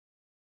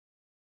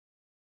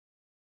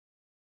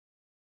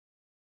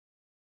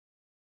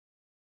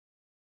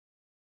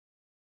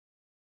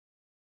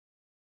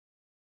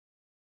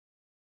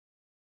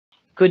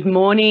Good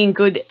morning,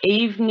 good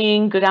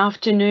evening, good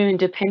afternoon,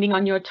 depending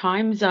on your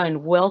time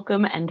zone.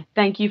 Welcome and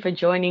thank you for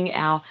joining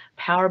our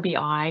Power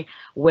BI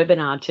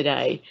webinar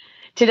today.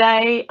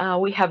 Today,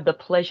 we have the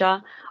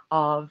pleasure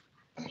of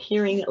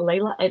hearing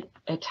Leila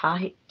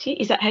Atati.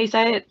 Is that how you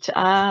say it,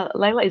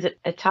 Leila? Is it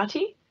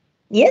Atati?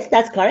 Yes,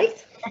 that's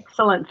correct.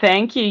 Excellent,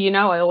 thank you. You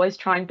know, I always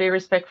try and be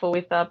respectful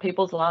with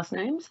people's last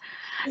names.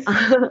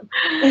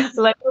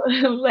 Layla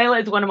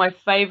is one of my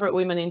favorite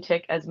women in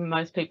tech, as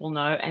most people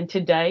know. And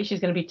today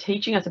she's going to be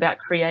teaching us about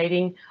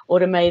creating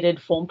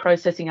automated form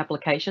processing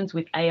applications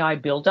with AI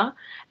Builder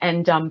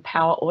and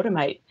Power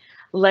Automate.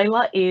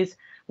 Layla is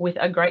with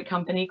a great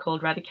company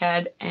called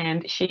Radicad,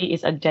 and she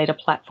is a data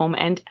platform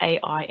and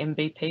AI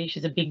MVP.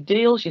 She's a big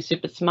deal. She's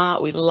super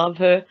smart. We love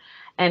her.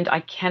 And I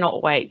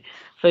cannot wait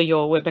for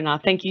your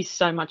webinar. Thank you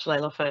so much,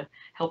 Layla, for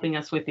helping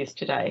us with this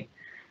today.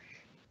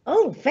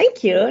 Oh,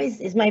 thank you.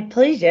 It's my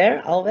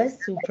pleasure always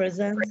to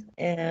present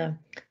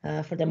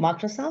for the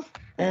Microsoft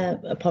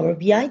Power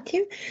BI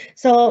team.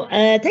 So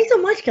thanks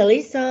so much,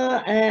 Kelly.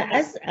 So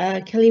as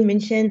Kelly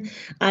mentioned,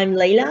 I'm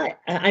Layla.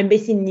 I'm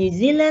based in New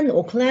Zealand,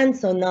 Auckland.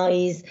 So now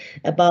is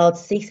about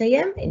 6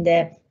 a.m. in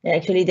the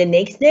actually the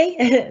next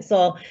day.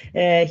 So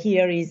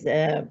here is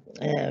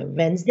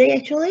Wednesday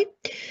actually.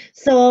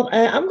 So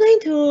I'm going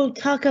to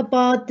talk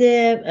about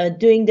the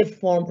doing the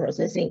form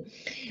processing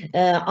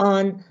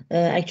on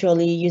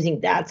actually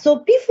using that. So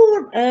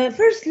before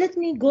first, let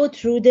me go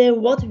through the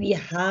what we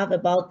have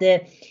about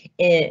the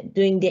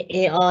doing the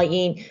AI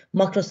in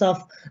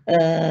Microsoft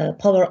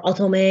Power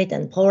Automate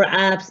and Power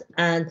Apps,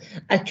 and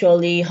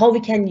actually how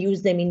we can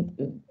use them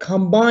in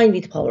combined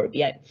with Power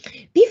BI.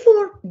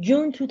 Before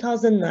June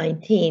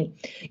 2019,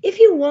 if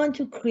you want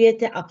to create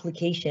the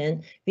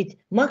application with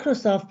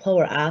Microsoft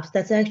Power Apps,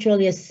 that's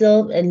actually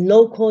a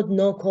low code,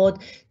 no code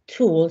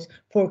tools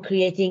for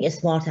creating a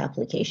smart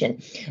application.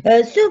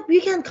 So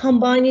you can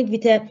combine it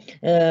with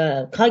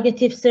a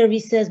cognitive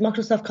services,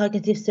 Microsoft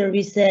cognitive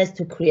services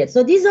to create.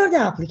 So these are the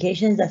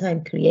applications that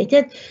I'm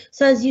created.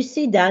 So as you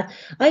see that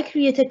I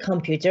created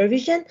computer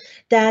vision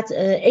that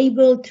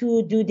able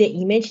to do the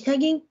image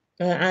tagging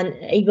and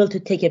able to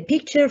take a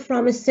picture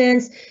from a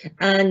sense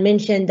and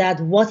mention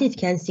that what it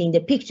can see in the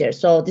picture.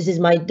 So this is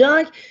my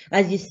dog.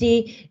 As you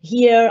see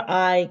here,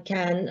 I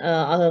can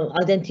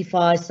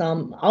identify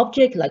some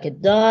object like a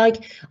dog.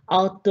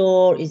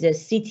 Outdoor is a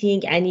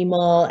sitting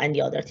animal and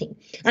the other thing.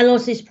 And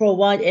also it's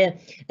provide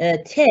a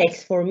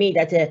text for me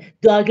that a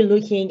dog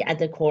looking at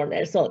the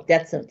corner. So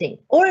that's the thing.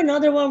 Or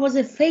another one was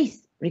a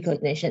face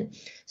recognition.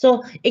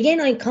 So again,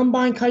 I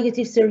combine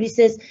cognitive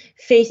services,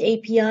 face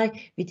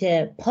API with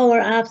Power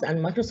Apps and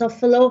Microsoft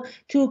Flow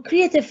to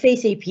create a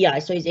face API.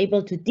 So it's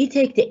able to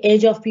detect the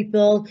age of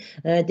people,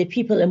 the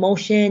people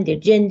emotion, their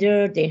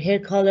gender, their hair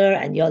color,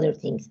 and the other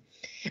things.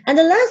 And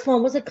the last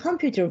one was a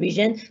computer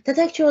vision that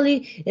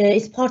actually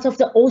is part of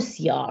the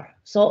OCR.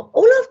 So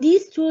all of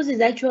these tools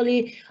is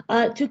actually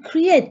to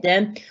create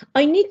them.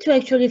 I need to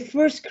actually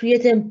first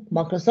create a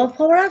Microsoft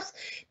Power Apps.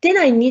 Then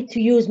I need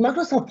to use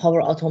Microsoft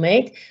Power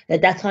Automate.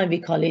 At that time we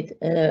call it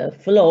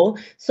Flow.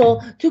 So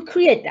to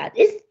create that,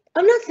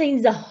 I'm not saying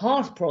it's a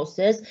hard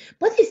process,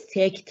 but it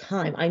takes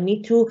time. I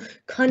need to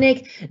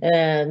connect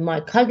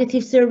my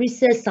cognitive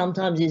services.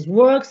 Sometimes it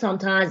works,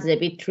 sometimes it's a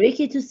bit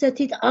tricky to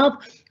set it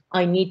up.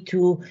 I need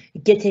to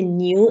get a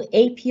new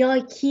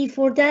API key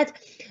for that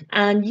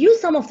and use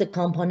some of the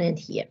component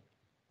here.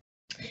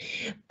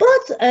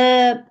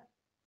 But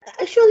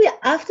actually,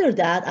 after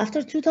that,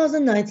 after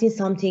 2019,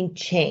 something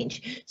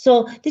changed.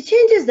 So the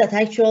changes that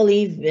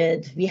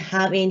actually we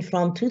have in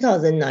from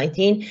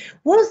 2019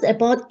 was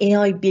about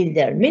AI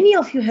Builder. Many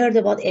of you heard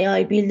about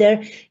AI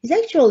Builder. It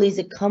actually is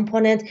a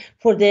component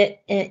for the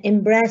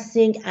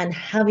embracing and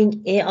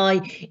having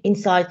AI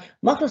inside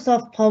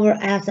Microsoft Power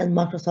Apps and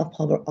Microsoft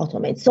Power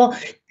Automate. So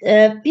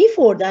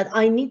before that,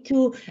 I need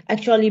to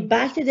actually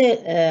back to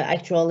the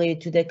actually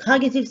to the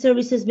cognitive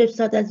services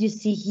website as you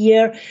see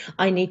here.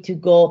 I need to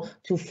go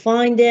to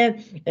find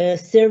the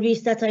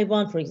service that I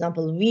want, for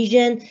example,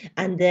 Vision,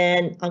 and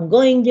then I'm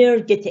going there,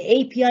 get the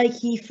API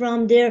key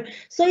from there.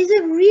 So it's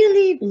a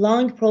really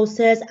long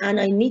process, and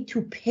I need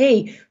to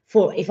pay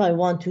for if I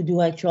want to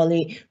do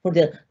actually for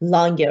the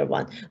longer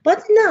one.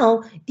 But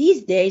now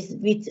these days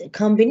with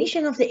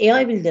combination of the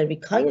AI Builder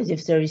with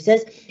cognitive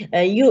services,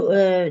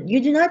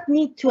 you do not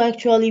need to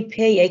actually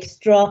pay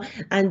extra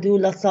and do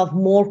lots of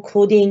more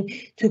coding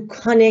to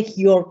connect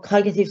your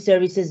cognitive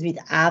services with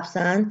apps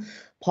and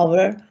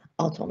Power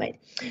Automate.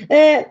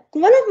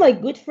 One of my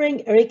good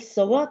friend Eric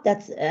Sowa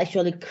that's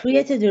actually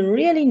created a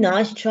really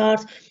nice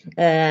chart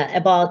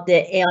about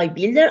the AI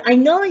Builder. I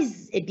know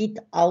it's a bit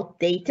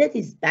outdated.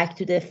 It's back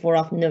to the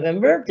 4th of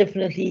November.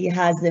 Definitely he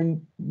has a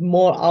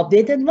more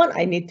updated one.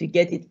 I need to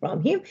get it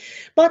from him.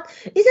 But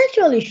it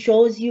actually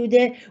shows you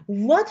the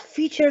what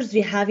features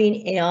we have in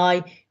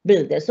AI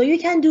Builder. So you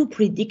can do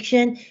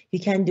prediction, you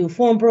can do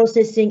form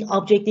processing,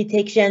 object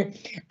detection,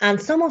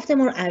 and some of them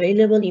are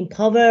available in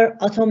Power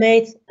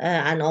Automate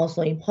and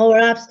also in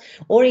Power Apps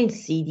or in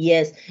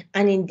CDS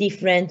and in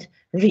different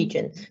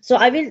region. So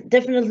I will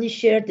definitely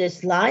share the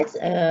slides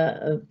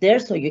there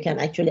so you can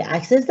actually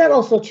access that.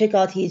 Also check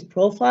out his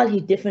profile. He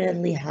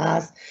definitely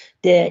has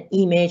the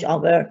image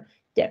over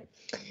there.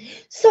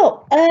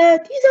 So these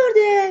are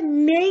the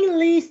main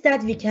lists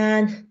that we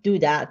can do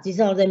that. These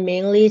are the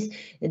main lists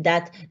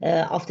that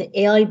of the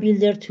AI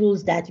builder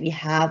tools that we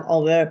have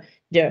over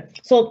there.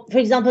 So for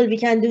example, we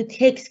can do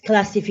text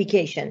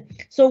classification.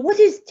 So what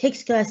is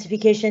text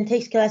classification?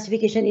 Text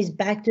classification is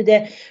back to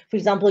the, for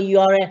example, you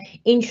are an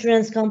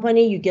insurance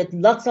company, you get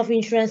lots of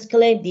insurance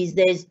claim these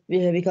days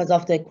because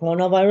of the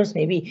coronavirus.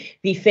 Maybe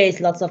we face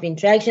lots of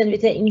interaction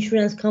with the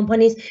insurance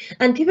companies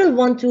and people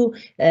want to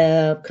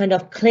kind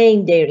of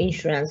claim their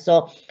insurance.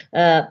 So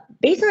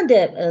based on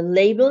the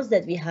labels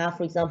that we have,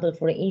 for example,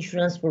 for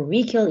insurance, for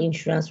vehicle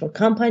insurance, for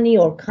company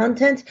or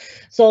content,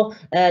 so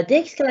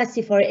text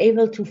classifier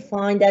able to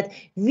find that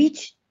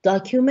which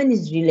document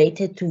is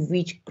related to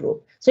which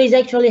group. So it's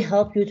actually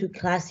help you to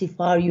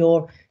classify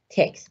your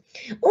text.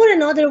 Or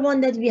another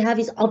one that we have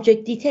is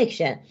object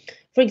detection.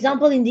 For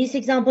example, in this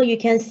example, you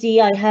can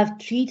see I have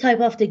 3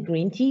 types of the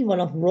green tea,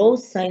 one of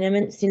rose,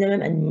 cinnamon,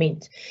 and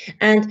mint.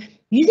 And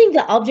using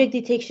the object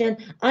detection,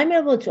 I'm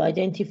able to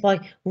identify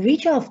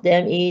which of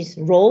them is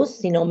rose,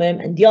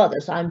 cinnamon, and the other.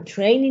 So I'm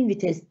training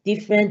with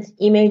different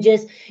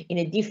images in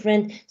a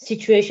different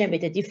situation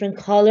with a different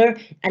color.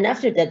 And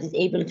after that, is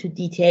able to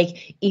detect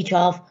each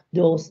of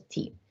those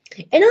tea.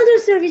 Another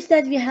service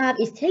that we have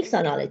is text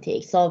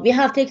analytics. So we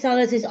have text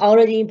analytics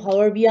already in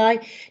Power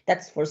BI.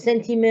 That's for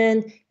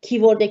sentiment,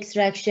 keyword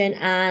extraction,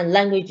 and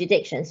language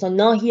detection. So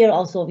now here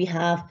also we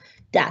have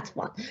that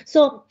one.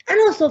 So, and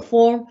also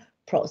form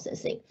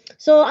processing.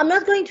 So I'm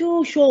not going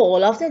to show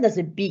all of them. That's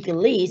a big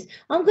list.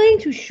 I'm going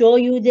to show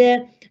you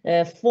the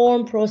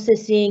form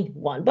processing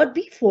one. But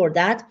before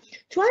that,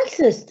 to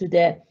access to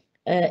the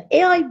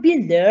AI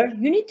builder,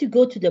 you need to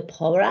go to the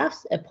Power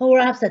Apps, Power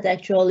Apps that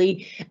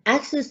actually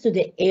access to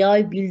the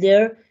AI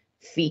builder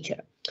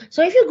feature.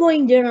 So if you're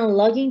going there and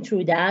logging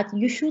through that,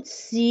 you should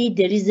see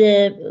there is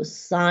a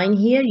sign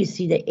here. You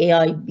see the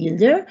AI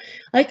builder.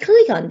 I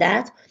click on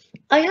that.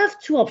 I have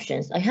 2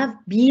 options. I have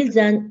build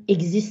and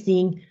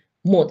existing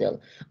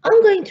model.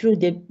 I'm going through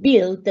the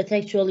build that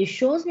actually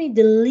shows me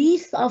the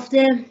list of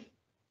the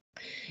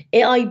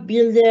AI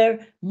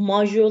builder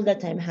module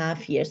that I have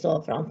here.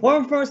 So from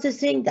form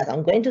processing that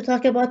I'm going to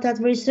talk about that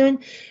very soon,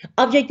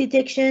 object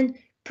detection,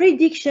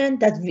 prediction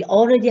that we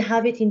already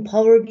have it in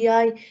Power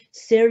BI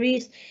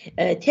series,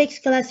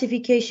 text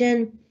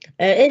classification,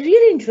 a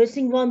really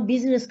interesting one,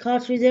 business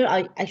card reader.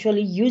 I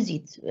actually use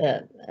it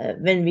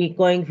when we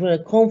going for a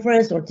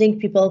conference or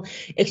think people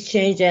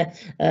exchange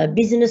a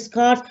business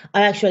card.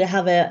 I actually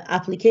have an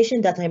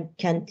application that I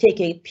can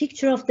take a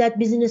picture of that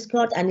business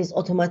card and is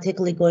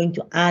automatically going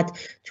to add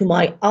to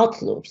my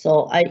Outlook.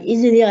 So I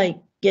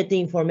get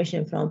the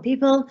information from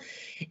people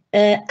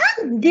and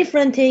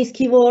different things,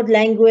 keyword,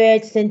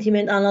 language,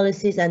 sentiment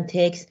analysis, and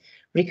text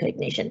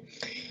recognition.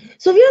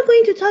 So we are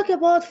going to talk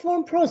about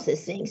form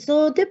processing.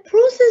 So the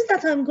process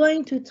that I'm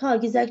going to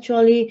talk is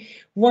actually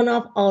one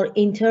of our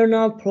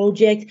internal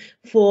projects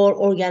for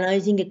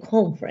organizing a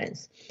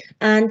conference.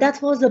 And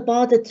that was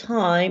about the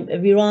time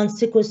we ran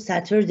SQL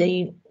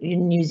Saturday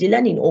in New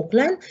Zealand, in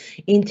Auckland,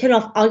 in 10th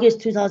of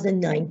August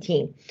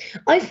 2019.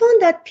 I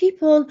found that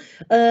people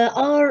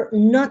are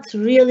not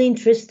really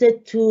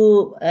interested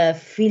to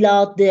fill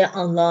out the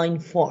online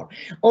form,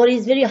 or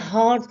it's very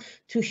hard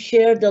to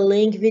share the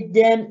link with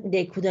them.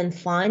 They couldn't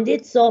find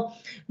it. So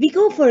we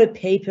go for a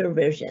paper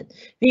version.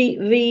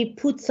 We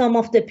put some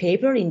of the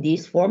paper in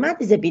this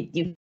format. It's a bit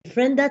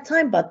different that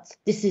time, but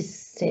this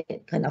is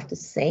kind of the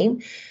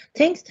same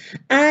things.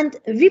 And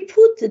we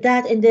put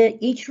that in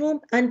each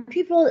room and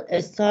people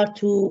start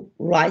to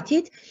write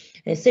it.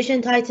 A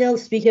session title,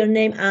 speaker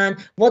name, and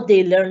what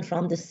they learned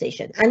from the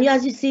session. And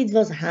as you see, it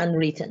was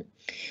handwritten.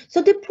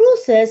 So the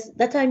process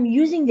that I'm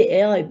using the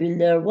AI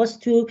builder was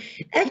to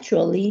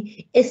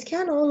actually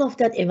scan all of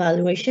that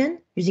evaluation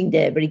using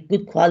the very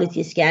good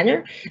quality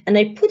scanner, and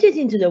I put it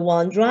into the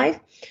OneDrive.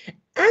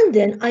 And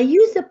then I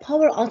use the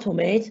Power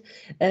Automate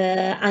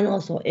and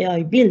also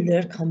AI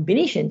builder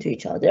combination to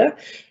each other.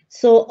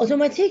 So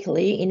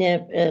automatically in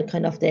a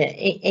kind of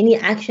any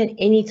action,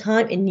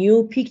 anytime a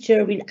new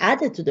picture will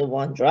add it to the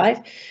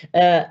OneDrive,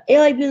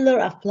 AI builder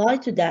apply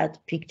to that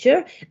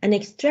picture and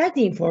extract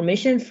the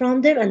information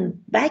from them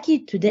and back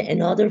it to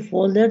another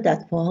folder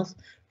that was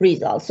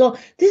results. So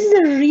this is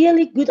a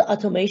really good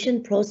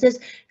automation process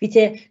with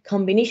a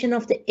combination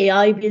of the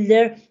AI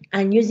builder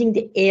and using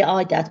the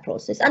AI that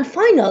process. And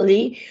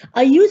finally,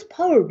 I use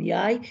Power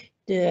BI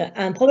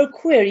and Power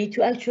Query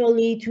to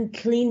actually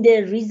clean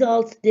the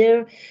results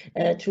there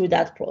through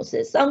that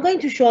process. So I'm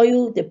going to show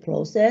you the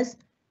process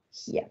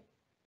here.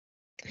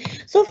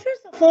 So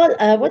first of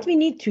all, what we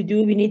need to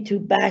do, we need to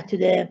back to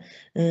the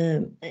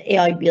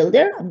AI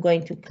builder. I'm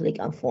going to click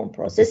on form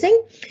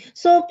processing.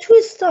 So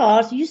to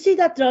start, you see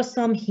that there are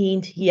some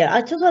hints here.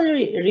 I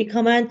totally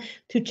recommend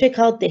to check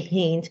out the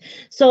hint.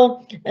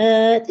 So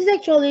this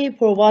actually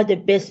provide the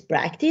best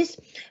practice.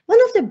 One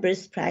of the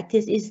best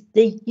practice is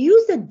they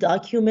use the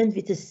document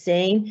with the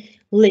same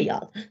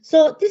layout.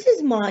 So this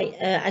is my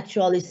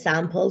actually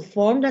sample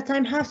form that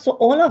I have. So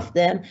all of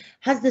them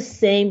has the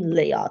same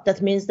layout.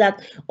 That means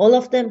that all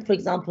of them, for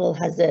example,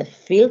 has a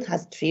field,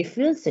 has 3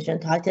 fields: session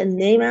title,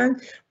 name,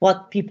 and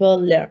what people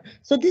learn.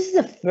 So this is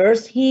the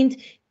first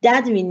hint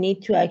that we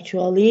need to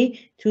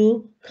actually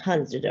to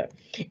consider.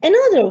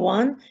 Another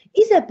one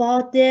is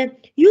about the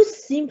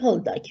use simple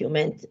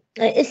document.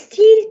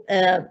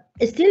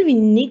 Still we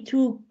need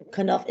to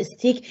kind of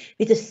stick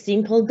with the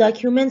simple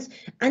documents,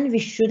 and we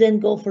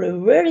shouldn't go for a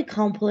very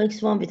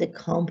complex one with a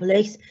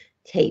complex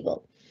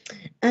table.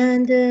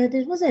 And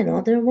there was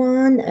another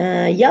one.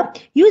 Yep,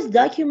 use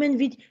document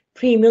with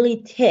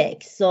primarily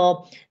text.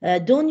 So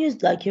don't use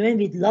document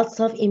with lots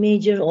of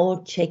images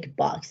or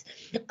checkbox.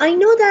 I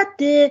know that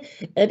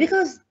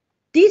because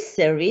this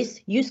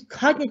service use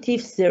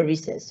cognitive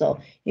services. So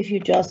if you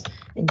just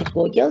in the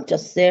Google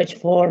just search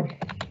for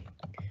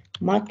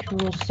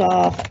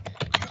Microsoft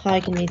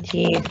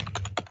Cognitive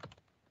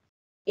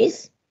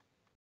is,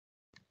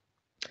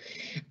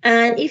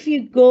 and if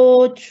you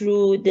go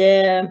through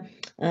the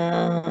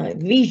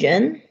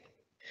vision,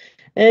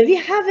 we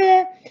have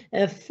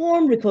a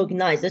form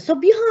recognizer. So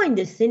behind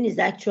the scene is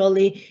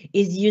actually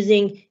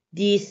using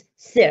this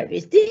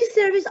service. This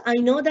service, I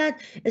know that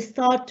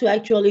start to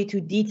actually to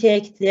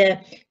detect the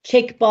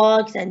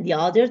checkbox and the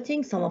other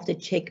things. Some of the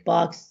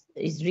checkbox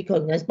is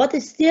recognized, but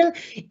it's still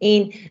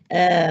in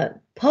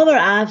Power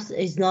Apps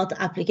is not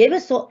applicable.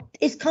 So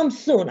it comes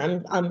soon.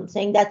 I'm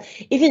saying that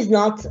if it's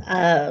not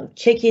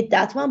check it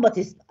that one, but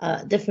it's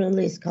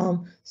definitely is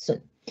come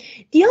soon.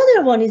 The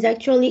other one is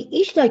actually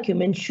each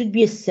document should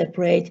be a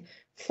separate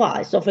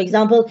file. So for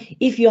example,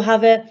 if you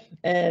have a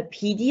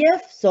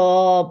PDF,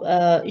 so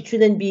it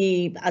shouldn't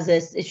be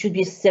it should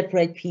be a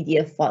separate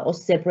PDF file or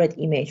separate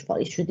image file.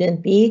 It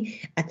shouldn't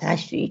be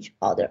attached to each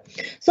other.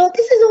 So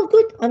this is all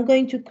good. I'm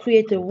going to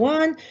create a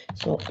one.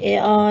 So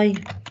AI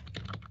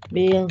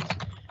build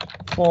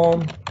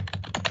form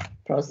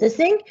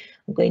processing.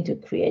 I'm going to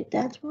create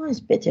that one. It's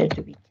better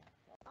to be.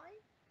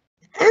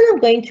 And I'm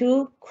going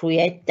to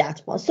create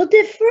that one. So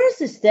the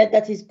first step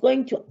that is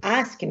going to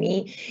ask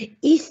me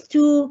is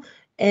to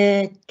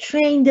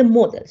train the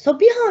model. So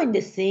behind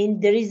the scene,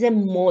 there is a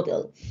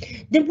model.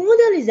 The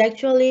model is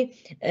actually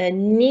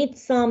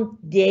needs some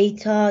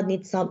data,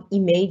 needs some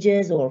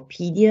images or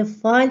PDF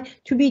file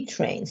to be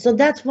trained. So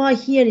that's why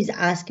here is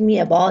asking me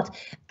about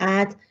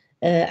add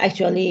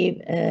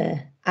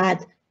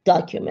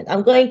document.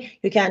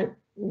 You can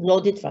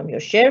load it from your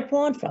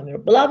SharePoint, from your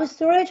blob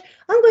storage.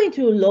 I'm going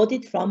to load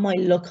it from my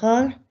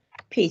local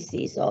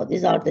PC. So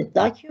these are the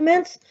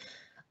documents.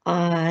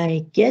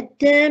 I get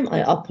them.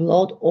 I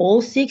upload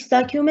all 6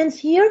 documents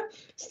here.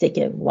 It's take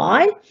a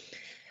while.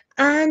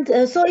 And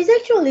so it's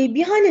actually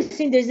behind the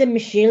scene, there's a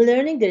machine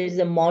learning, there is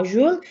a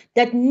module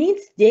that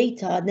needs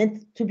data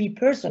to be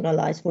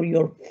personalized for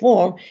your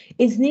form.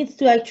 It needs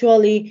to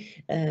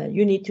actually,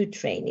 you need to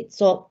train it.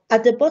 So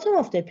at the bottom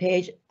of the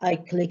page, I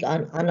click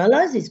on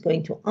analyze. It's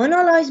going to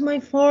analyze my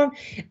form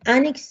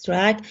and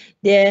extract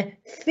the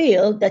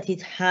field that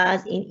it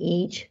has in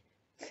each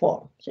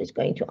form. So it's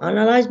going to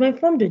analyze my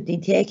form to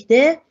detect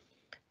the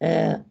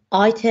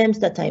items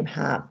that I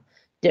have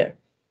there.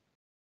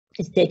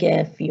 It takes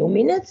a few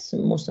minutes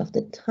most of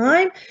the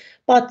time,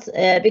 but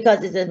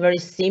because it's a very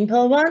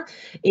simple one,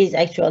 it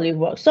actually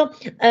works. So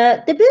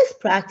the best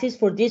practice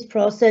for this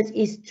process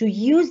is to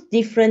use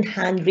different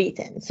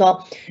handwritten.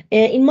 So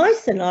in my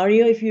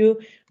scenario, if you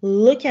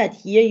look at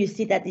here, you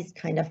see that it's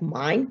kind of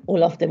mine.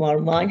 All of them are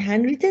mine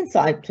handwritten. So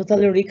I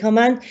totally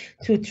recommend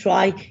to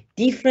try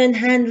different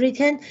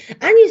handwritten.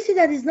 And you see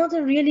that it's not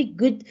a really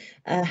good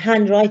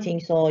handwriting.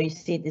 So you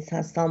see this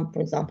has some,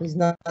 for example, it's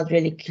not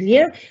really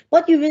clear,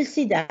 but you will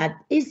see that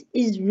is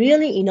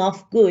really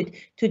enough good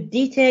to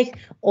detect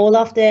all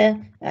of the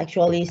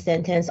actually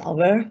sentence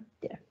over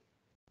there.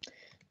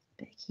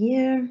 Back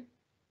here.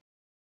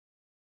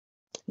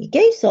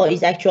 Okay, so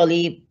it's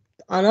actually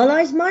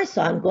analyze my,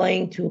 so I'm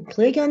going to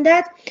click on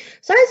that.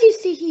 So as you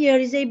see here,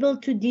 is able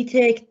to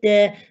detect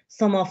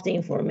some of the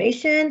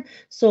information.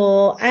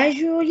 So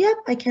Azure, yep,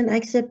 I can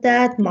accept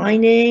that. My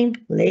name,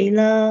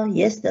 Leila,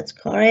 yes, that's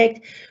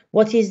correct.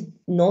 What is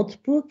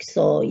notebook?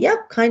 So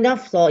yep, kind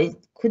of, so it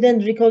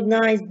couldn't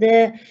recognize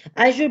the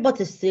Azure, but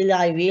still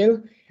I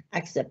will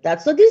accept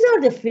that. So these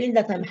are the fields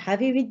that I'm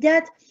happy with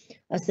that.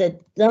 I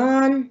said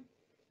done.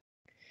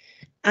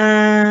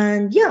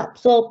 And yeah,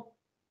 so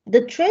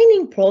the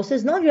training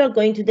process, now we are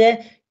going to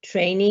the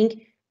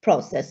training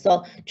process.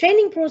 So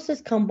training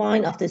process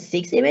combined after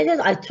 6 images.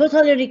 I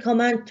totally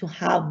recommend to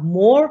have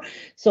more.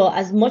 So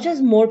as much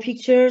as more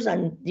pictures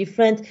and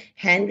different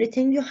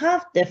handwritten you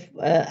have, the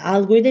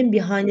algorithm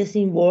behind the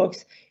scene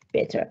works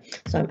better.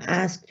 So I'm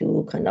asked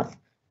to kind of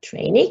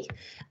training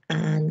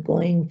and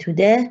going to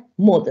the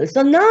model.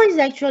 So now is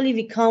actually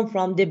we come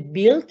from the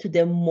build to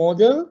the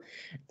model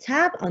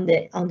tab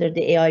under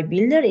the AI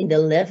builder in the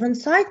left hand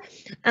side,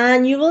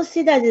 and you will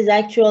see that is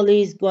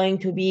actually is going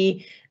to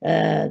be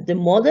the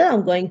model.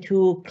 I'm going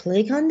to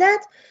click on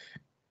that,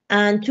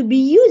 and to be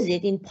use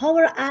it in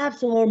Power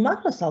Apps or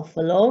Microsoft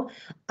Flow,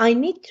 I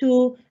need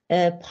to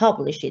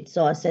publish it.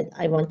 So I said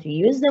I want to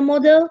use the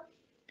model.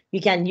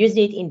 You can use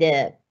it in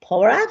the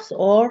Power Apps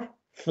or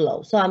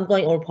Flow. So I'm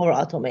going, or Power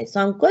Automate.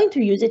 So I'm going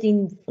to use it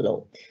in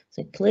Flow.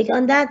 So click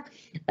on that.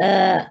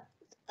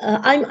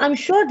 I'm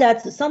sure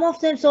that some of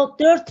them, so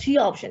there are 3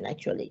 options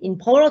actually, in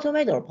Power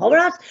Automate or Power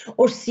Apps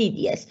or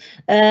CDS.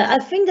 I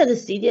think that the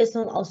CDS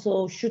one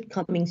also should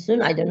coming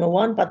soon. I don't know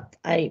one, but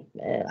I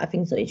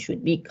think so it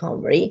should be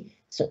come very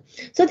soon.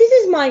 So this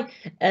is my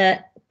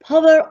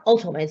Power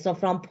Automate. So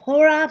from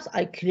Power Apps,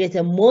 I create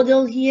a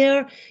model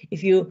here.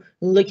 If you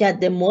look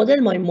at the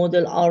model, my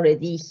model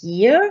already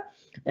here.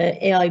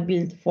 AI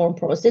build form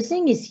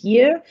processing is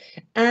here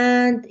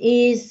and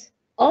is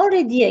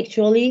already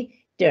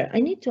actually there.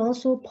 I need to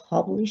also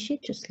publish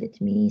it. Just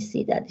let me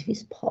see that if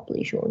it's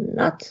published or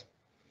not.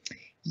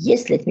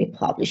 Yes, let me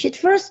publish it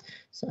first.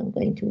 So I'm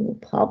going to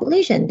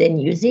publish and then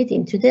use it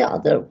into the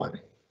other one.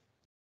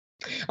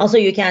 Also,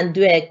 you can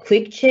do a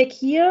quick check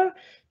here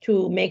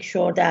to make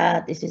sure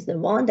that this is the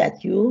one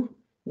that you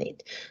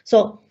need.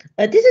 So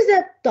this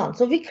is done.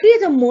 So we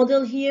create a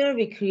model here.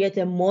 We create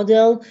a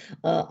model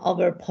of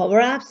our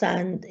Power Apps,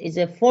 and is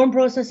a form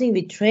processing.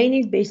 We train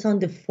it based on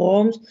the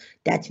forms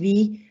that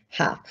we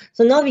have.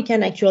 So now we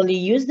can actually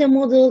use the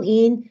model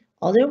in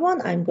other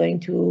one. I'm going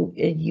to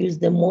use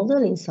the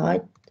model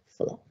inside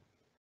Flow.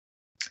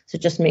 So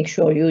just make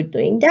sure you're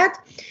doing that.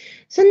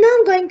 So now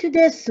I'm going to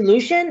the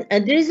solution,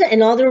 and there is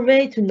another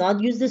way to not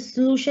use the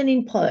solution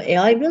in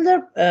AI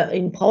Builder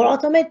in Power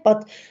Automate,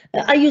 but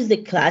I use the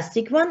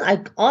classic one.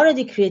 I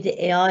already created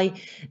AI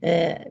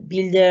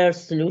Builder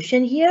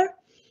solution here,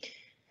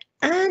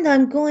 and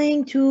I'm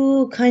going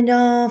to kind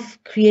of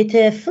create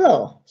a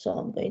flow. So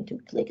I'm going to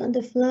click on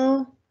the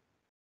flow.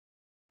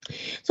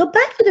 So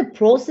back to the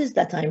process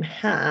that I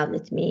have.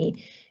 Let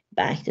me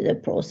back to the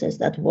process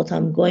that what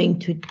I'm going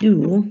to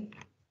do.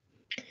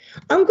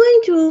 I'm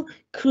going to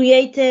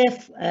create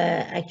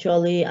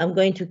I'm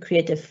going to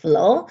create a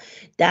flow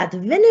that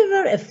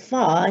whenever a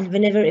file,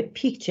 whenever a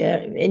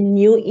picture, a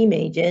new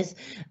images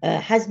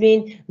has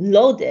been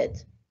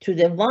loaded to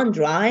the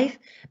OneDrive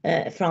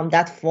from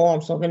that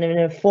form. So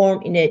whenever a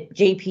form in a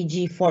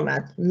JPG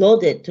format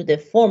loaded to the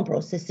form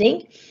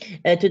processing,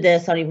 to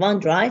the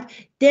OneDrive,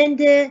 then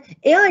the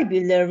AI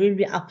builder will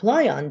be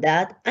apply on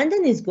that, and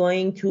then it's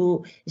going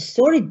to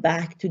store it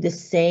back to the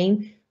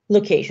same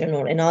location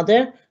or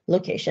another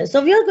location.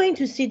 So we are going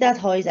to see that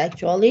how it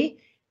actually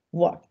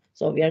works.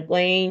 So we are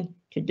going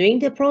to doing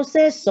the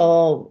process.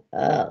 So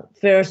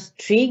first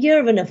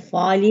trigger when a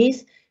file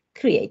is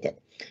created.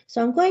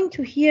 So I'm going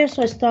to here,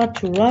 so I start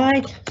to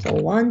write, so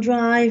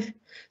OneDrive.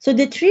 So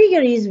the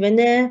trigger is when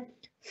a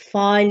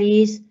file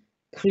is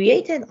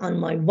created on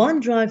my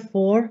OneDrive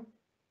for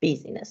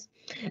business.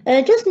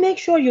 Just make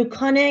sure you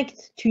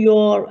connect to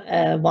your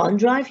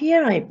OneDrive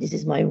here. This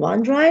is my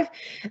OneDrive,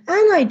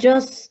 and I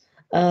just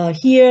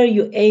here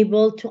you're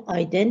able to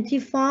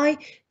identify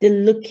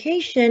the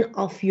location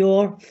of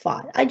your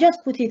file. I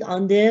just put it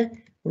on the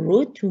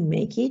root to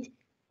make it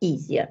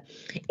easier.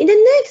 In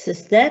the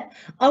next step,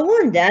 I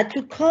want that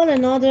to call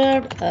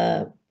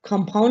another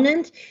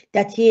component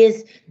that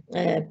is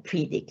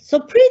predict. So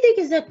predict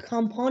is a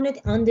component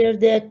under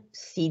the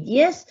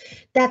CDS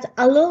that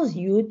allows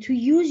you to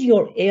use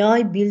your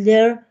AI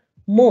builder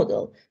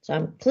model. So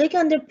I'm click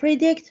on the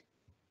predict.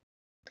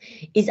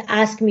 It's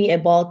ask me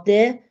about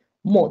the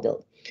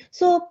model.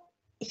 So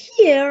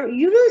here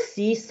you will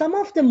see some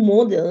of the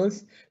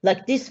models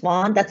like this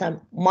one that I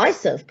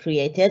myself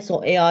created.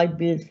 So AI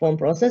build form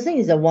processing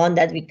is the one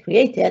that we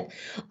created.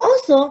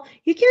 Also,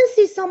 you can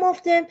see some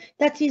of them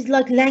that is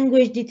like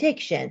language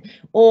detection,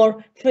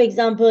 or for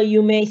example,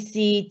 you may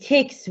see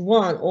text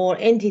one or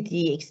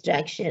entity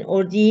extraction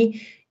or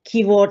the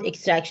keyword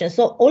extraction.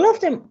 So all of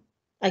them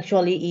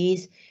actually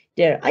is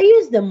there. I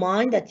use the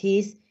mine that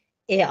is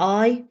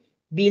AI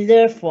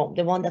builder form,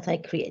 the one that I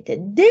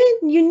created. Then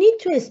you need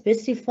to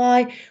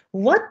specify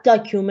what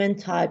document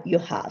type you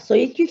have. So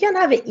you can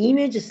have an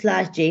image /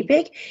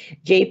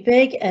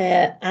 JPEG,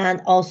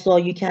 and also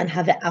you can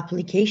have an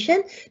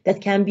application that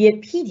can be a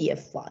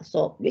PDF file.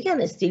 So you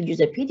can still use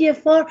a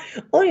PDF file,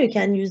 or you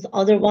can use the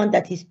other one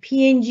that is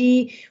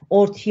PNG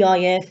or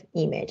TIF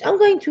image. I'm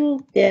going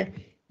to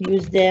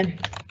use the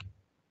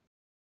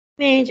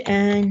image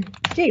and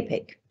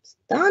JPEG. It's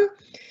done.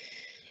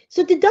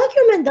 So the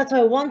document that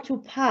I want to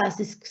pass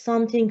is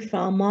something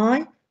from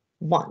my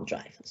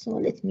OneDrive. So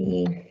let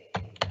me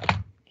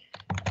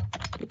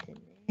put the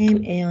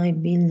name AI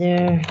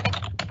Builder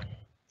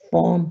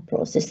Form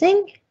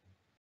Processing.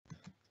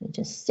 So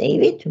just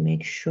save it to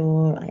make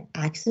sure I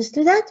access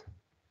to that.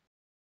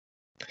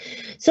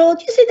 So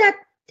you see that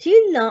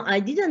till now I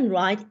didn't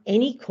write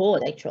any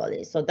code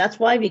actually. So that's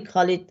why we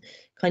call it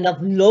kind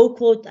of low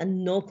code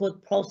and no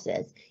code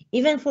process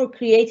even for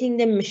creating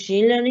the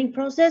machine learning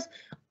process,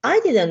 I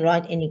didn't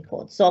write any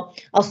code. So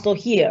also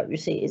here, you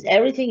see,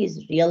 everything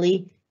is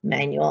really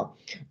manual.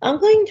 I'm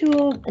going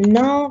to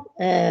now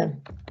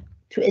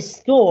to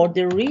store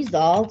the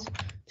result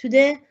to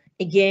the,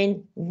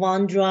 again,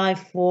 OneDrive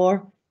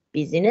for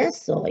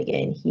business. So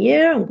again,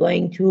 here, I'm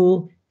going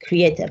to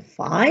create a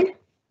file.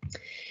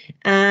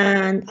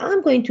 And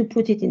I'm going to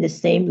put it in the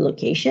same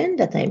location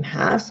that I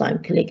have. So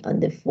I'm click on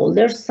the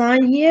folder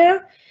sign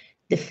here.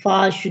 The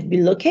file should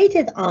be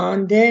located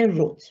on the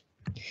root.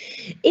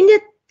 In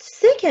the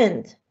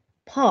second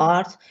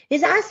part,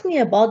 it's asked me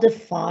about the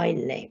file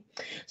name.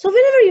 So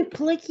whenever you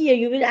click here,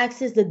 you will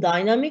access the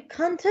dynamic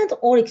content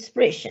or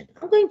expression.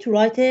 I'm going to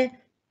write a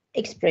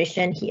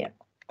expression here.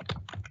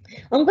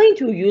 I'm going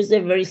to use a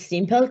very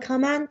simple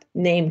command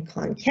named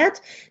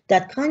concat.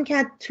 That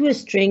concat two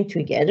string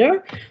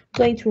together. I'm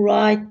going to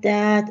write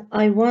that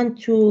I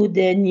want to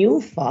the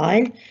new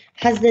file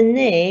has the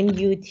name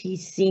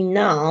UTC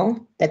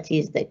now, that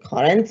is the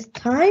current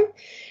time,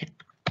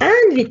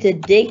 and with the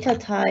data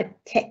type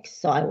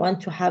text. So I want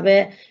to have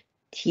a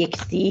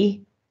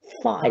txt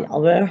file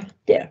over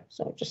there.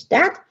 So just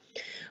that.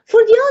 For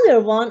the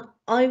other one,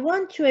 I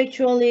want to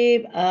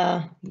actually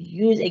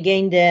use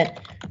again the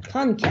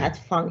concat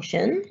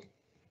function.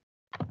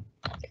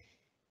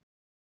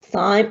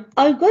 I'm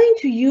going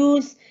to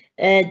use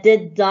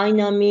the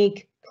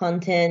dynamic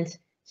content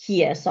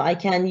here. So I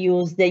can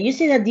use the, you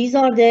see that these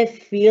are the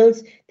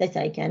fields that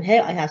I can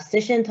have. I have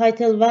session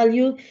title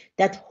value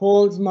that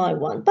holds my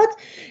one. But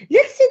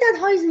let's see that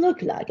how it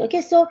look like.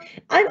 Okay, so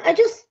I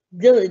just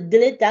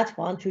delete that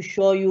one to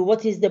show you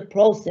what is the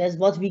process,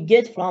 what we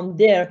get from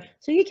there,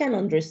 so you can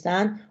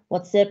understand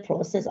what's the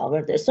process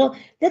over there. So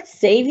let's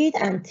save it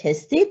and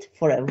test it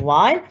for a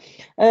while.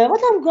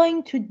 What I'm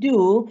going to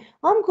do,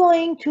 I'm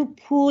going to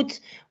put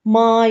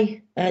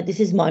my, this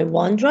is my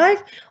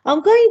OneDrive.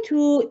 I'm going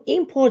to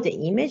import the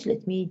image.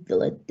 Let me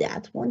delete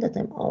that one that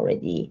I'm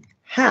already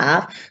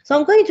have. So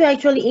I'm going to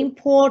actually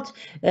import,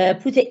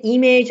 put an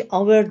image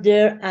over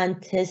there and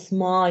test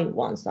my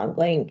one. So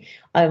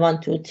I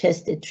want to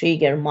test the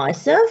trigger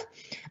myself.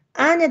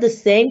 And at the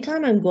same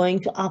time, I'm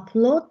going to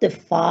upload the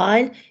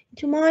file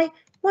to my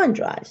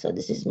OneDrive. So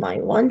this is my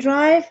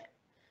OneDrive,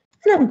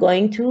 and I'm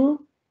going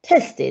to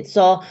test it.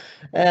 So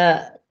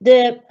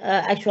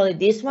actually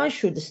this one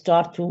should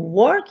start to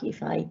work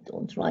if I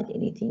don't write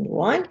anything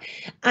wrong.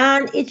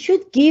 And it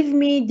should give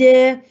me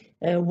the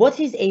what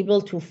is able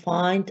to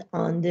find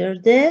under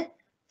the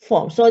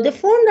form. So the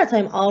form that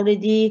I'm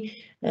already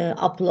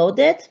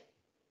uploaded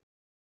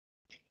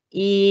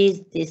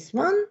is this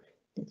one.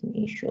 Let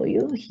me show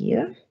you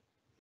here.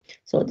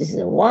 So this is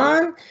a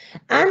one,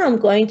 and I'm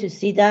going to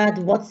see that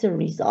what's the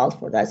result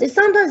for that. So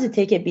sometimes it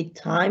takes a bit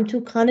time to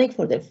connect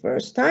for the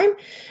first time,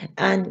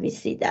 and we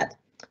see that.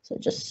 So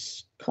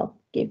just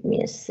give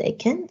me a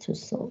second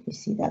so we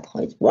see that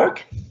how it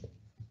works.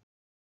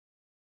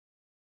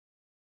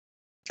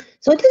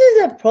 So this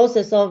is a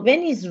process of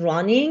when it's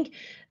running,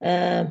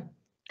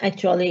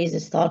 actually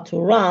is start to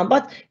run,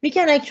 but we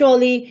can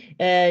actually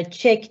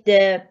check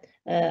the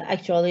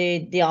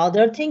actually the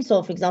other thing.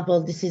 So for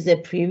example, this is a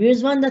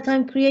previous one that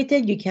I'm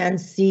created. You can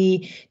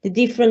see the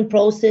different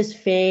process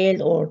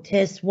failed or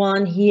test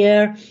one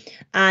here,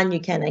 and you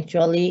can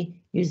actually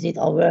use it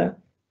over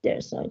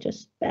there. So I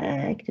just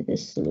back to the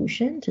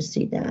solution to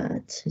see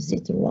that is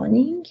it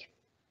running.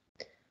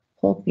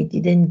 Hope we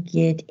didn't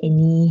get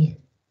any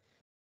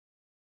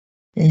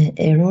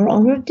error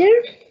over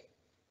there.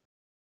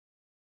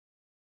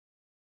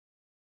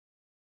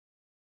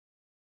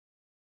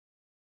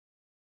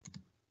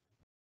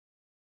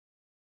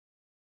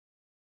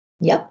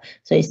 Yep,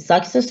 so it's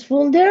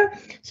successful there.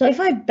 So if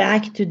I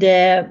back to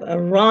the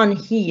run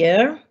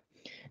here,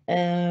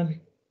 so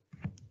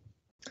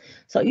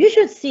you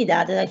should see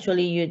that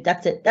actually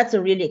that's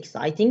a really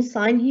exciting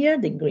sign here,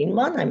 the green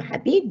one. I'm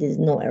happy, there's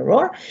no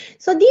error.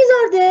 So these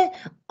are the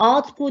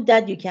output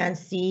that you can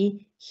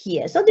see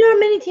here. So there are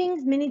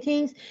many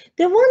things.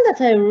 The one that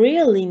I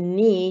really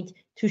need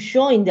to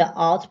show in the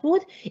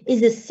output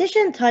is the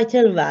session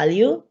title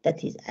value,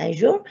 that is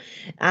Azure,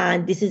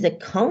 and this is a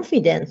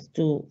confidence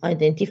to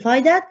identify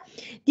that.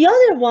 The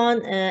other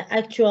one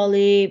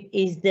actually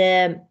is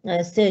the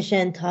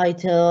session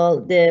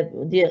title,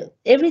 the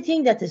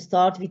everything that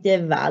starts with the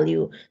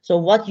value. So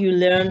what you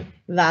learn,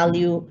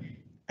 value,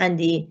 and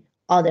the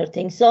other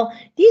things. So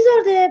these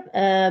are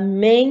the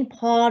main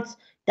parts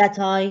that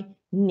I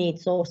need.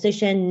 So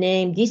session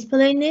name,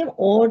 display name,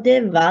 or the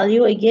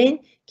value again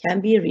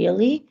can be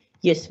really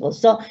useful.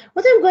 So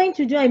what I'm going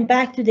to do, I'm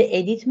back to the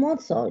edit mode.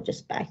 So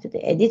just back to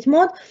the edit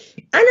mode,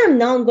 and I'm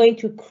now going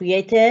to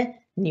create a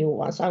new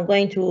one. So I'm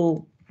going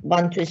to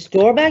want to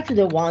store back to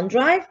the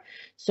OneDrive.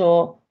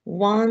 So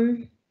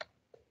OneDrive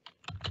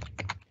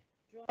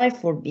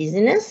for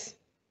business,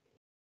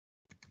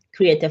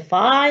 create a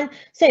file,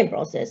 same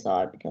process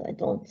because I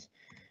don't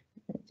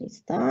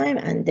this time,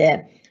 and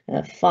the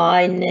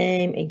file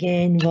name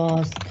again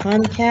was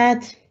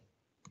concat,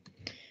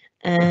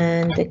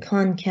 and the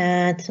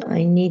concat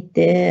I need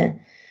the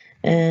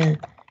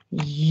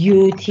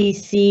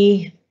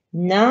UTC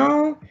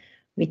now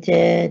with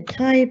a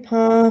type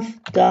of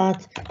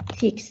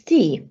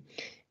 .txt,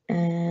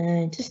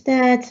 just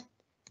that.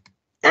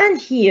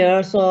 And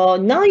here, so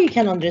now you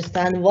can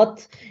understand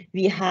what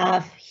we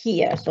have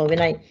here. So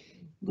when I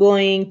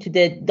going to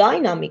the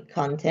dynamic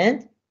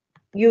content,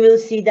 you will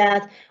see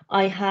that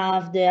I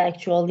have the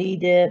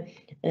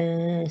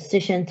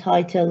session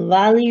title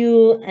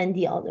value and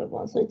the other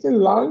one. So it's a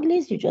long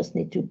list. You just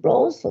need to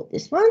browse for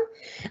this one,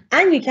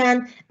 and you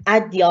can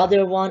add the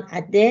other one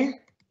at the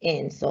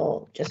end.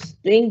 So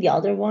just doing the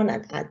other one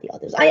and add the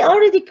others. I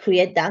already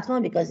create that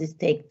one because it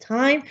takes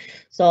time.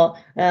 So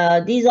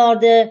these are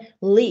the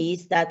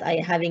lists that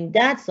I having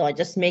that. So I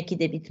just make it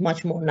a bit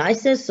much more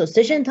nicer. So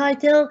session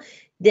title,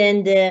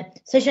 then the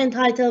session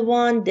title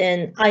one,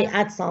 then I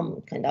add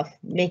some kind of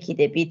make it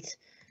a bit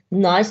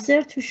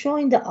nicer to show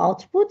in the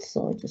output.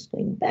 So just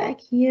going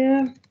back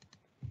here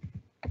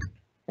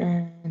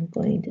and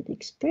going to the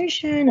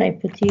expression, I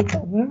put it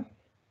over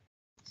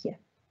here.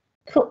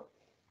 Cool.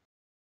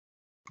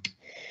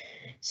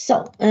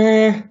 So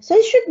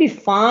it should be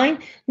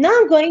fine. Now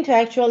I'm going to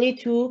actually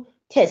to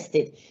test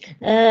it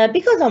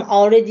because I'm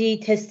already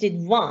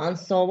tested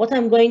once. So what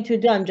I'm going to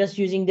do, I'm just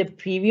using the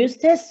previous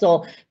test.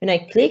 So when I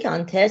click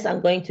on test,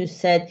 I'm going to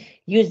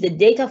use the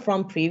data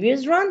from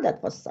previous run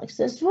that was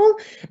successful,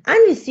 and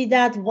we see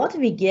that what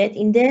we get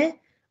in the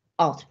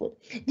output.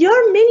 There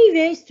are many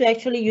ways to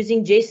actually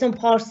using JSON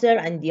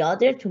parser and the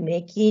other to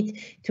make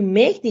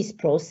this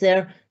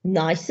process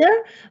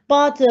nicer,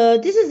 but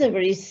this is a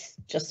very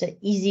just an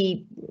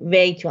easy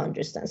way to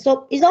understand.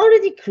 So it's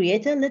already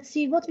created. Let's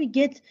see what we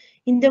get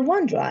in the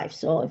OneDrive.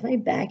 So if I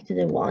back to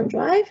the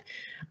OneDrive,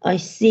 I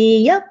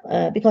see, yep,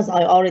 because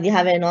I already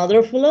have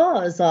another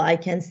flow, so I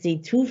can see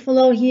two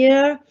flow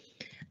here,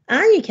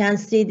 and you can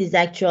see this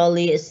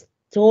actually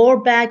store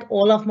back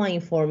all of my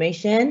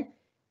information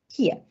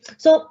here.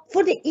 So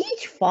for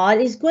each file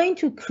is going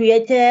to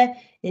create a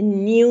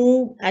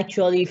new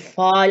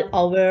file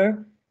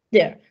over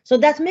there. So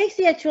that makes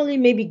it actually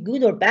maybe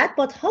good or bad,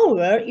 but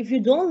however, if you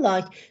don't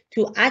like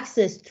to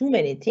access too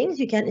many things,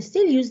 you can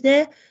still use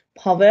the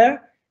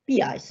Power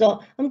BI.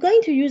 So I'm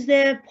going to use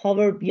the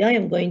Power BI.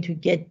 I'm going to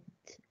get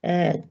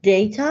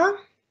data,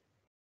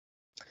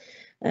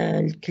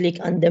 click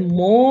on the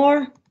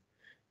more.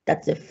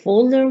 That's the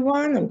folder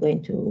one. I'm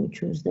going to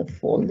choose the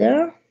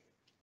folder.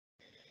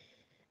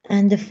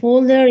 And the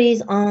folder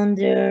is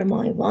under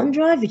my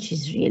OneDrive, which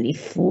is really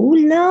full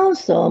now.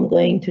 So I'm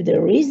going to the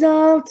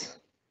result.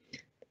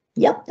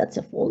 Yep, that's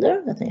a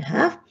folder that I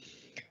have.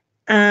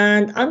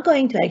 And I'm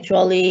going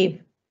to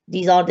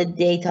these are the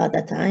data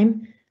that I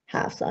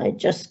have. So I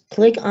just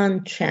click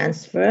on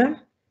transfer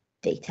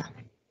data.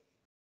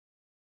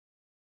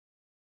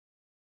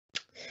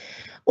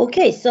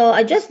 Okay, so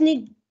I just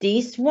need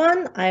this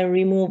one. I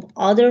remove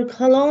other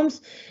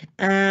columns,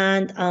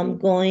 and I'm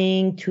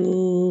going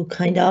to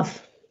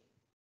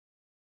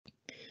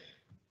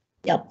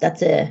yep,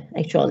 that's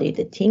actually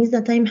the things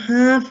that I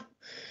have.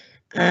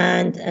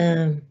 And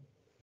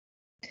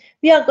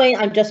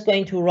I'm just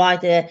going to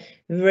write a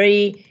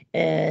very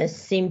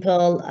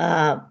simple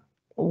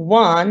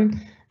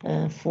one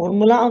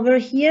formula over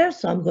here.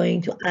 So I'm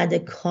going to add a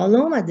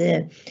column at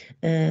the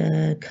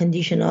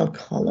conditional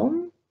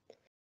column.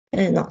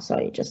 No,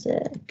 sorry, just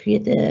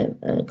create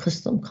a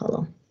custom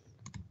column.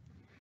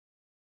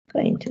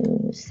 Going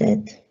to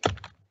set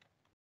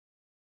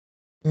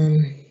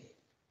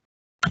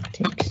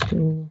text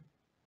to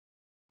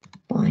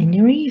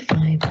binary if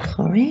I'm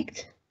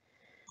correct.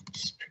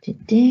 Just put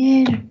it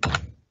there.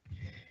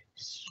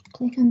 Just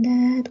click on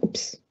that.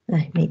 Oops,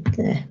 I made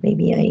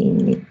maybe I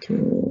need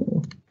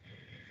to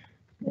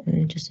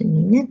just a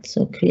minute.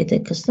 So create a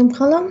custom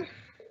column.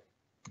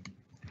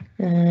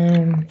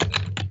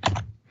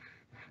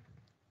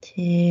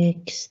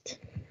 Text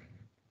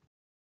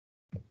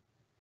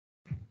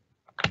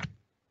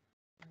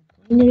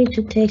binary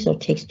to text or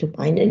text to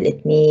binary.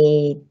 Let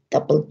me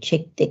double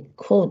check the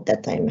code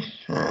that I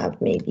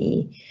have.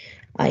 Maybe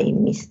I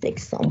mistake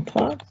some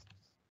part.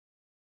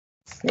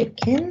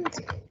 Second.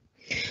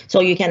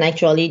 So you can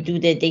actually do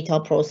the data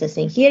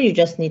processing here. You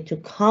just need to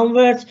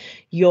convert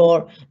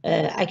your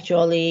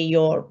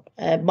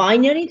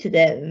binary to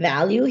the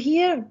value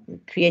here,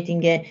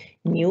 creating a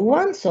new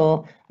one.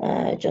 So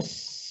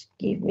just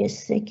give me a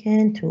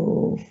second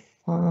to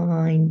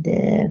find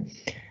the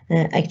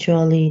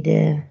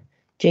the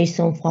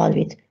JSON file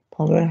with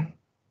Power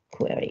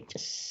Query.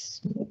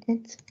 Just a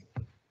minute.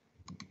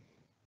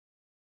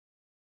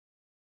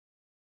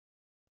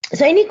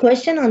 So any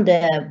question on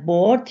the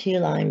board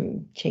till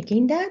I'm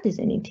checking that? Is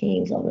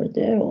anything over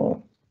there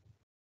or?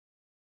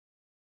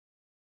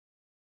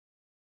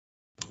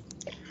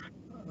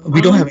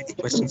 We don't have any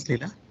questions,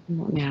 Leila.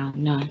 Not now,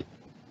 no.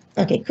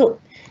 Okay, cool.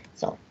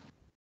 So,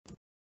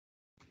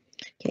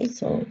 okay,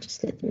 so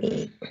just let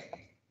me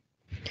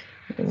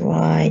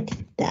write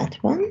that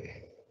one.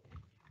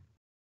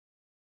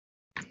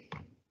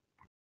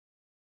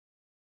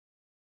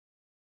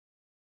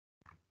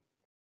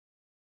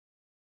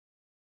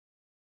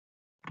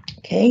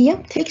 Okay,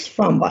 yeah, text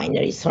from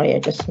binary. Sorry, I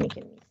just make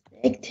a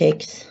mistake.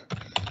 Text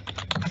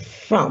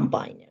from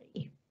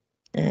binary.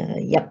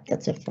 Yep,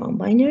 that's a from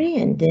binary.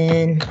 And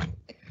then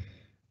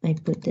I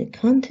put the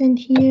content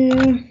here.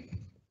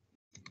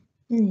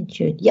 And it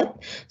should,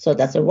 yep. So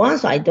that's a one.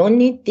 So I don't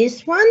need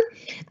this one.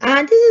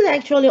 And this is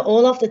actually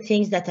all of the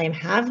things that I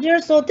have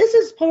there. So this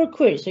is Power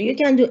Query. So you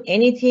can do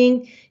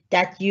anything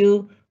that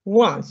you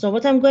want. So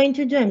what I'm going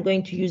to do, I'm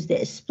going to use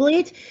the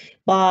split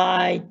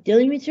by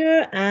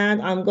delimiter,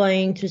 and I'm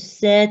going to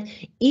set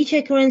each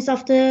occurrence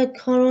of the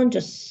column.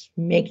 Just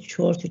make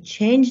sure to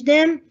change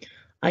them.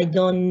 I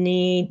don't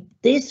need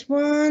this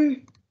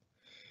one.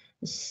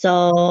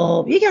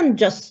 So you can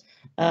just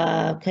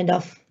kind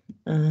of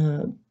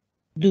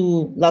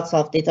do lots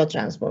of data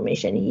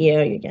transformation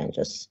here. You can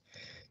just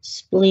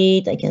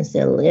split. I can say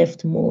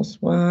leftmost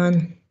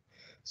one.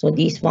 So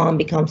this one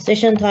becomes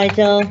session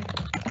title.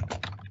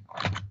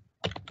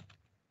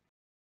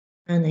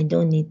 And I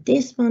don't need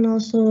this one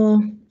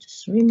also.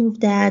 Just remove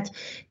that.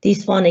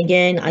 This one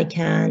again, I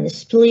can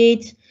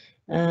split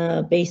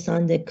based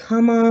on the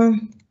comma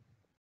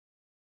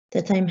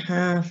that I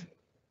have.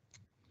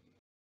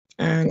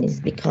 And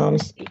it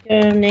becomes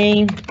speaker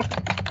name.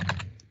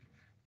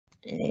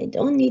 I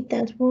don't need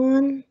that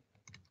one.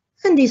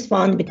 And this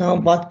one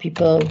becomes what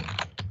people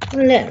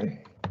learn.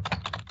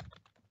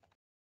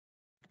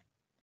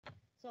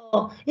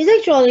 So it's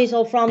actually,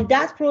 so from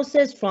that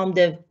process, from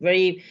the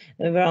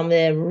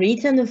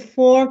written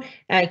form,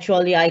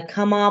 actually I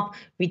come up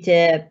with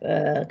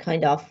a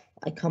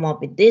I come up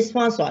with this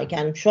one, so I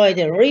can show it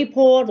a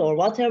report or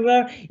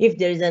whatever. If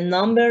there is a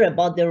number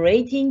about the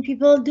rating,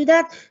 people do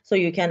that. So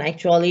you can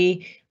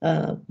actually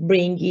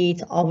bring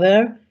it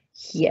over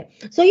here.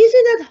 So you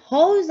see that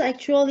how is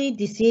actually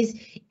this is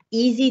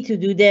easy to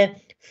do the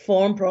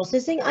form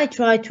processing. I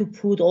try to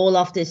put all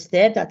of the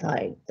steps that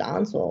I've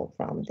done, so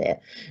from the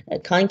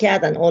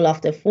concat and all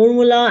of the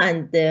formula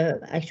and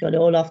actually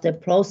all of the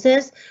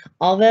process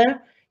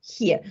over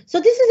here. So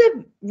this is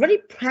a very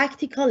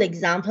practical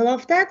example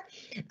of that,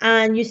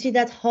 and you see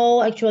that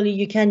how actually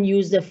you can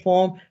use the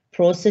form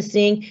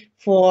processing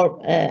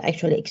for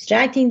actually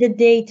extracting the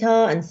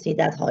data and see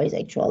that how it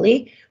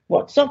actually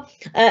works. So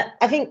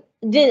I think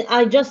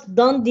I just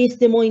done this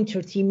demo in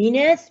 30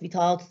 minutes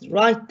without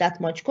write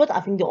that much code. I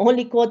think the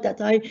only code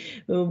that I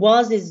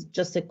is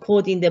just a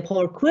code in the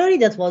Power Query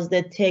that was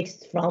the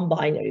text from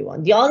binary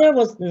one. The other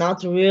was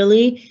not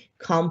really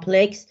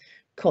complex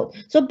code.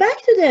 So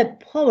back to the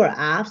Power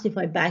Apps, if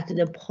I back to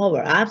the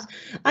Power Apps,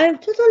 I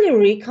totally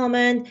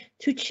recommend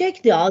to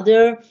check the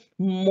other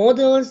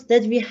models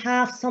that we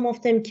have. Some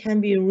of them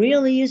can be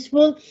really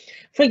useful.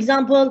 For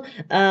example,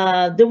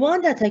 the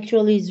one that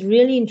actually is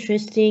really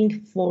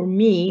interesting for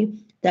me,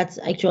 that's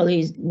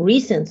actually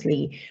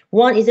recently,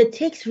 one is a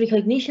text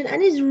recognition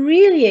and is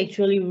really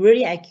actually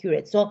very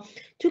accurate. So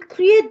to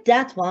create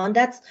that one,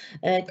 that's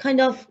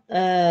kind of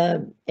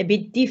a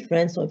bit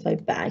different. So if I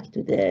back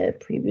to the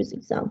previous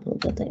example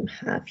that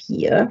I have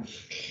here,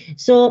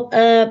 so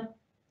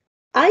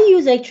I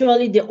use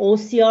actually the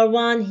OCR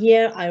one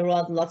here. I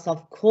wrote lots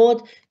of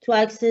code to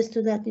access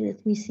to that.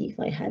 Let me see if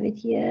I have it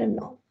here.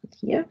 No, not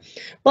here.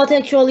 But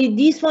actually,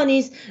 this one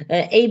is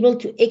able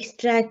to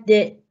extract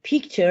the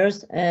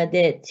pictures,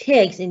 the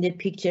text in the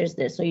pictures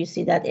there. So you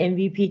see that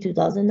MVP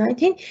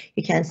 2019,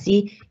 you can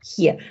see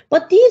here.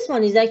 But this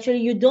one is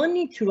actually, you don't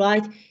need to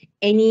write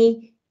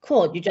any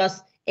code. You're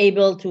just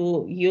able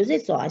to use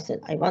it. So I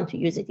said, I want to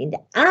use it in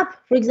the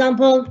app, for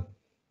example.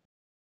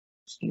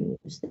 Just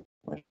use the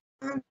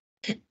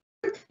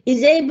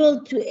is able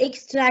to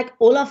extract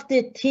all of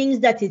the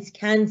things that it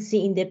can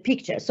see in the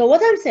picture. So what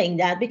I'm saying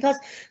that because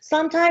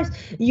sometimes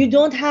you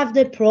don't have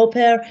the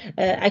proper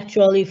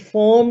actually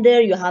form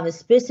there, you have a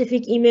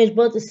specific image,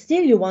 but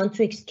still you want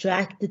to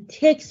extract the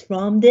text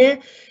from the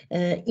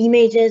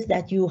images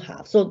that you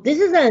have. So this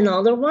is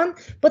another one,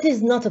 but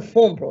it's not a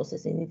form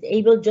processing. It's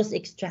able to just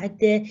extract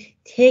the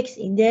text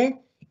in the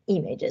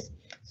images.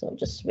 So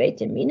just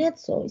wait a minute.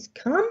 So it's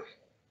come.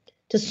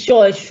 Just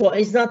show it short.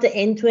 It's not the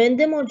end-to-end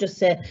demo, just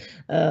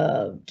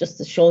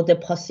to show the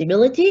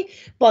possibility.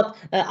 But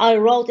I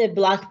wrote a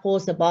blog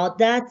post about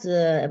that,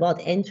 about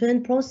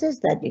end-to-end process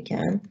that you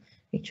can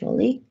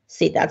actually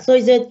see that. So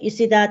you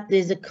see that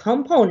there's a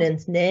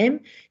component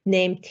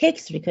named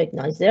text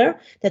recognizer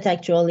that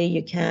actually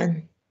you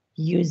can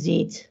use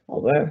it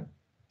over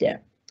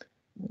there.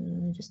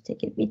 Just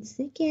take a bit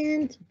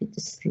second, a bit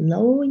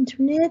slow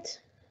internet.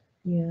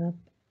 Yep,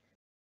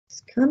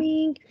 it's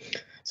coming.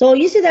 So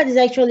you see that is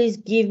actually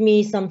give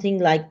me something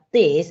like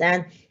this,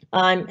 and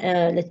I'm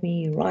let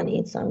me run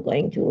it. So I'm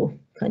going to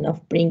kind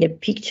of bring a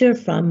picture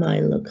from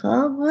my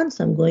local one.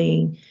 So I'm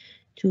going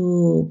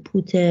to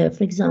put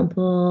for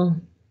example,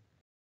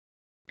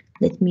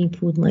 let me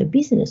put my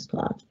business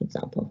card, for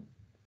example.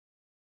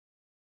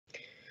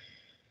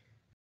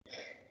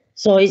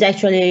 So it's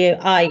actually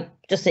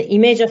just an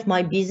image of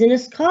my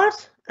business card,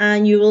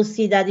 and you will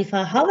see that if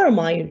I hover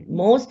my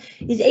mouse,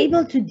 it's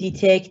able to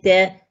detect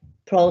the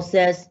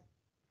process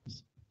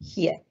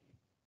here.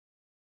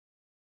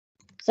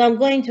 So I'm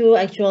going to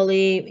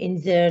actually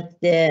insert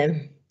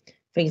the,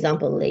 for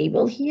example,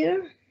 label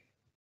here.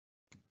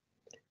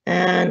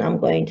 And I'm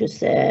going to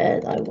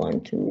say I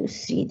want to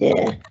see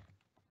the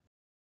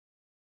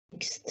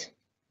text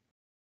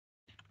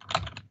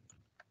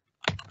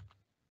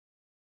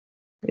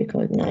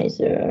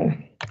recognizer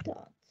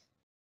dot,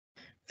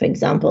 for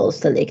example,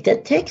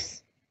 selected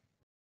text,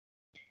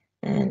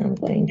 and I'm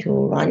going to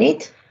run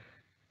it.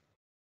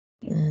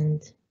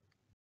 And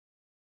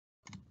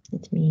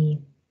let me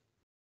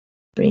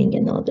bring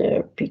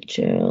another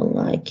picture,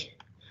 like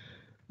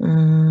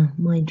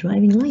my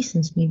driving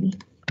license, maybe.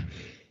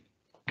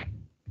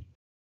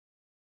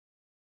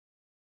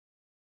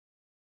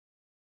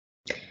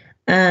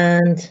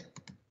 And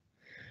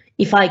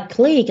if I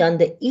click on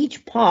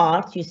each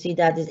part, you see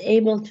that is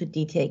able to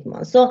detect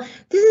months. So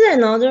this is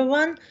another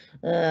one,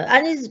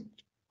 and is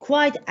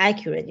quite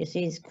accurate. You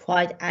see, it's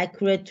quite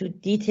accurate to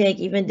detect.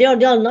 Even they are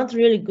not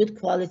really good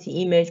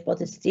quality image, but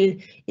it still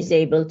is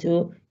able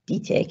to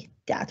detect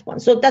that one.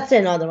 So that's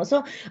another one.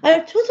 So I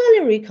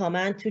totally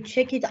recommend to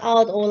check it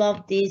out. All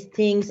of these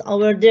things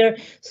over there.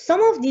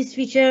 Some of these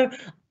features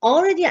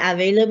already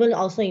available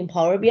also in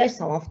Power BI.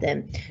 Some of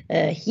them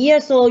here,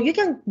 so you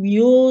can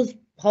use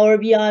Power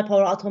BI,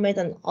 Power Automate,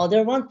 and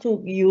other one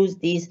to use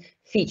these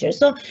features.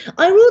 So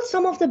I wrote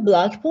some of the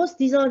blog posts.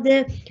 These are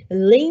the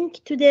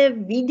link to the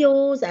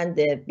videos and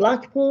the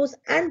blog posts,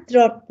 and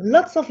there are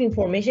lots of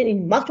information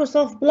in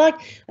Microsoft blog.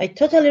 I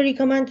totally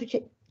recommend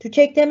to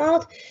check them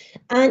out.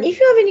 And if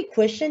you have any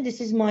question,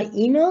 this is my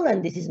email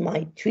and this is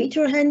my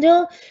Twitter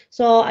handle.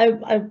 So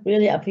I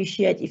really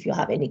appreciate if you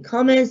have any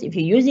comments, if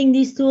you're using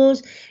these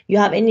tools, you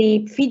have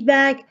any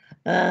feedback.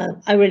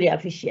 I really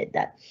appreciate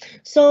that.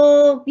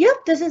 So yeah,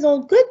 this is all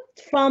good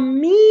from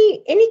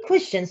me. Any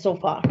questions so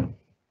far?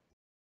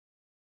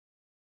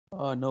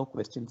 No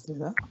questions,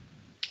 Leila.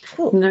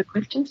 Cool. No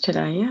questions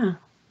today, yeah.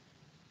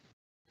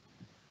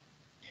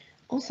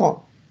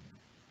 Awesome.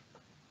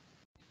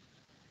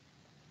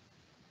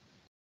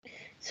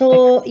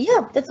 So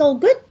yeah, that's all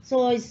good.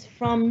 So it's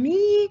from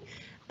me,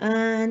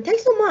 and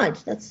thanks so much.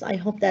 I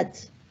hope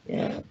that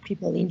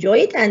people enjoy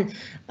it, and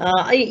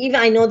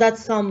I know that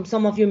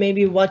some of you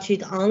maybe watch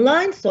it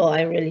online, so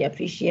I really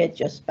appreciate.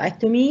 Just back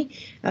to me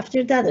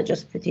after that. I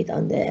just put it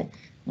on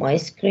my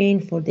screen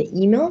for the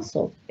email,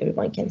 so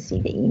everyone can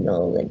see the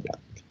email. And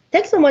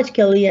thanks so much,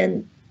 Kelly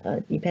and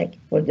Deepak,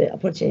 for the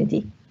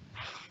opportunity.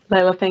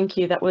 Leila, thank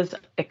you. That was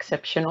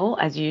exceptional,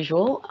 as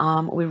usual.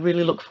 We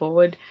really look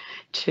forward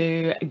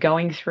to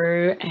going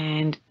through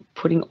and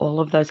putting all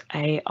of those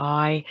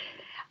AI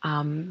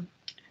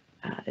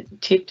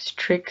tips,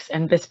 tricks,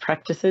 and best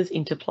practices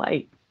into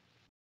play.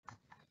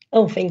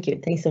 Oh, thank you.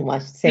 Thanks so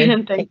much.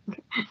 Same.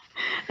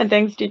 And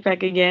thanks,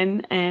 Deepak,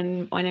 again.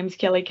 And my name is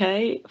Kelly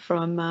Kay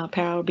from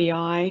Power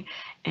BI,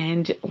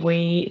 and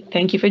we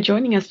thank you for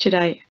joining us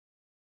today.